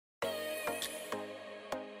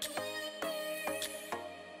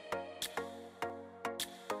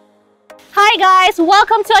Hi guys,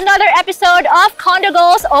 welcome to another episode of Condo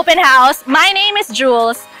Goals Open House. My name is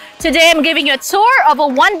Jules. Today I'm giving you a tour of a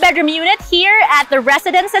one-bedroom unit here at the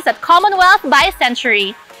residences at Commonwealth by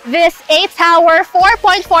Century. This 8-tower,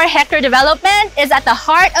 4.4-hectare development is at the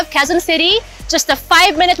heart of Quezon City, just a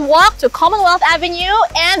 5-minute walk to Commonwealth Avenue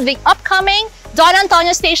and the upcoming Don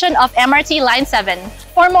Antonio station of MRT Line 7.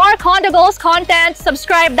 For more Condo Goals content,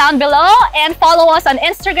 subscribe down below and follow us on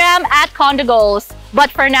Instagram at Condo Goals.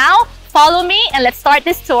 But for now, follow me and let's start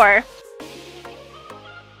this tour.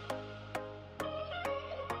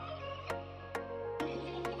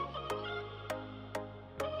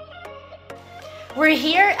 We're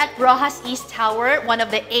here at Rojas East Tower, one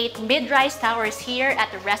of the 8 mid-rise towers here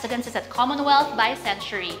at the residences at Commonwealth by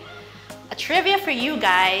Century. A trivia for you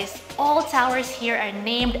guys, all towers here are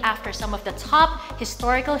named after some of the top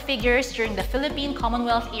historical figures during the Philippine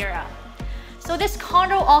Commonwealth era. So this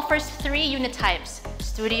condo offers 3 unit types: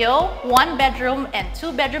 studio, 1-bedroom, and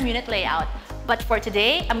 2-bedroom unit layout. But for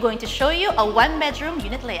today, I'm going to show you a 1-bedroom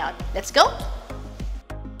unit layout. Let's go!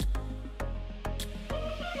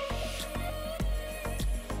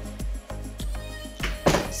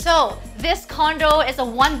 So this condo is a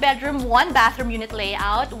 1-bedroom, 1-bathroom unit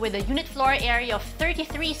layout with a unit floor area of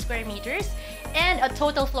 33 square meters and a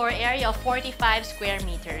total floor area of 45 square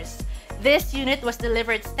meters. This unit was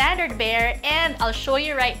delivered standard bare, and I'll show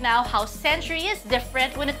you right now how Century is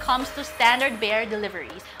different when it comes to standard bare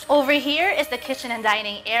deliveries. Over here is the kitchen and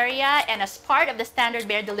dining area, and as part of the standard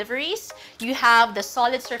bare deliveries, you have the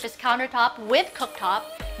solid surface countertop with cooktop,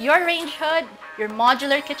 your range hood, your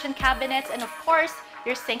modular kitchen cabinets, and of course,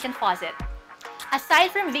 your sink and faucet.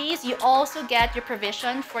 Aside from these, you also get your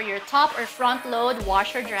provision for your top or front load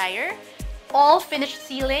washer dryer, all finished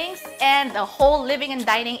ceilings, and the whole living and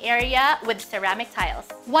dining area with ceramic tiles.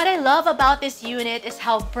 What I love about this unit is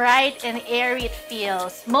how bright and airy it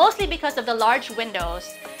feels, mostly because of the large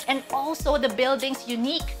windows, and also the building's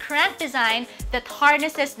unique crank design that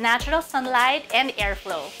harnesses natural sunlight and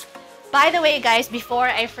airflow. By the way guys, before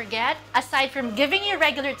I forget, aside from giving you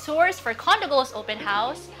regular tours for Condo Goals Open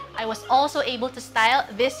House, I was also able to style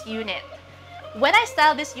this unit. When I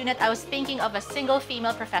styled this unit, I was thinking of a single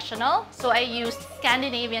female professional, so I used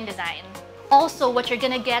Scandinavian design. Also, what you're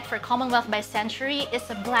gonna get for Commonwealth by Century is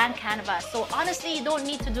a blank canvas, so honestly, you don't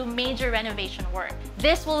need to do major renovation work.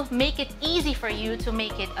 This will make it easy for you to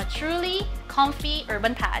make it a truly comfy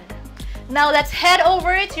urban pad. Now let's head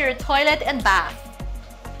over to your toilet and bath.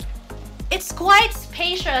 It's quite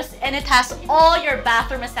spacious and it has all your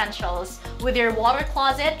bathroom essentials with your water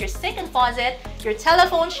closet, your sink and faucet, your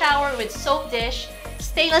telephone shower with soap dish,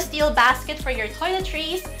 stainless steel basket for your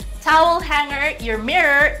toiletries, towel hanger, your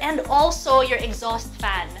mirror, and also your exhaust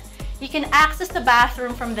fan. You can access the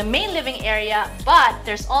bathroom from the main living area, but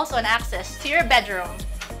there's also an access to your bedroom.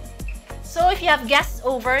 So if you have guests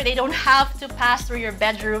over, they don't have to pass through your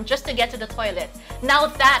bedroom just to get to the toilet. Now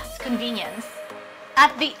that's convenience.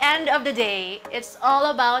 At the end of the day, it's all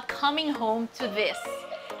about coming home to this,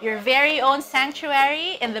 your very own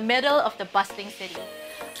sanctuary in the middle of the bustling city.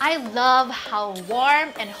 I love how warm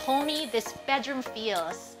and homey this bedroom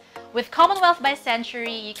feels. With Commonwealth by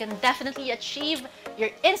Century, you can definitely achieve your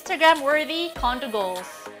Instagram-worthy condo goals.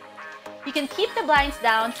 You can keep the blinds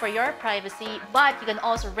down for your privacy, but you can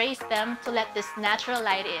also raise them to let this natural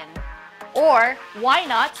light in. Or why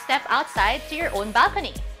not step outside to your own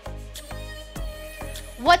balcony?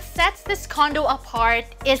 What sets this condo apart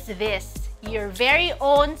is this, your very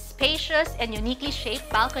own spacious and uniquely shaped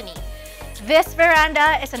balcony. This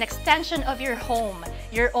veranda is an extension of your home,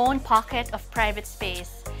 your own pocket of private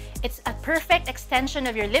space. It's a perfect extension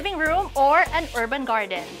of your living room or an urban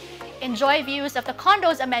garden. Enjoy views of the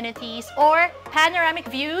condo's amenities or panoramic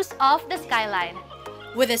views of the skyline.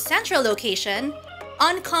 With a central location,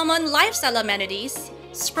 uncommon lifestyle amenities,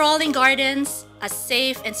 sprawling gardens, a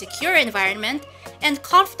safe and secure environment, and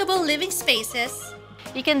comfortable living spaces,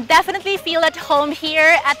 you can definitely feel at home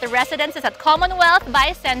here at the residences at Commonwealth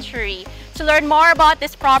by Century. To learn more about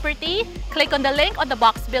this property, click on the link on the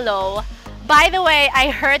box below. By the way,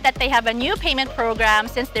 I heard that they have a new payment program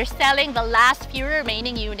since they're selling the last few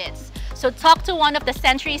remaining units. So talk to one of the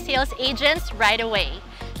Century sales agents right away.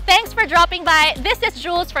 Thanks for dropping by. This is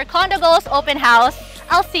Jules for Condo Goals Open House.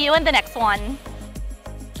 I'll see you in the next one.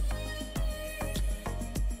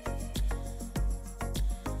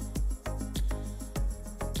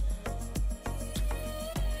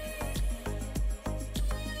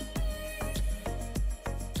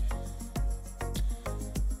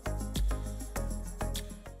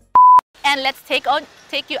 And let's take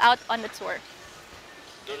you out on the tour.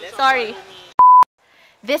 Sorry.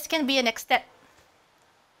 This can be an extent.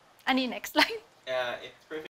 Ano yung next line? It's perfect.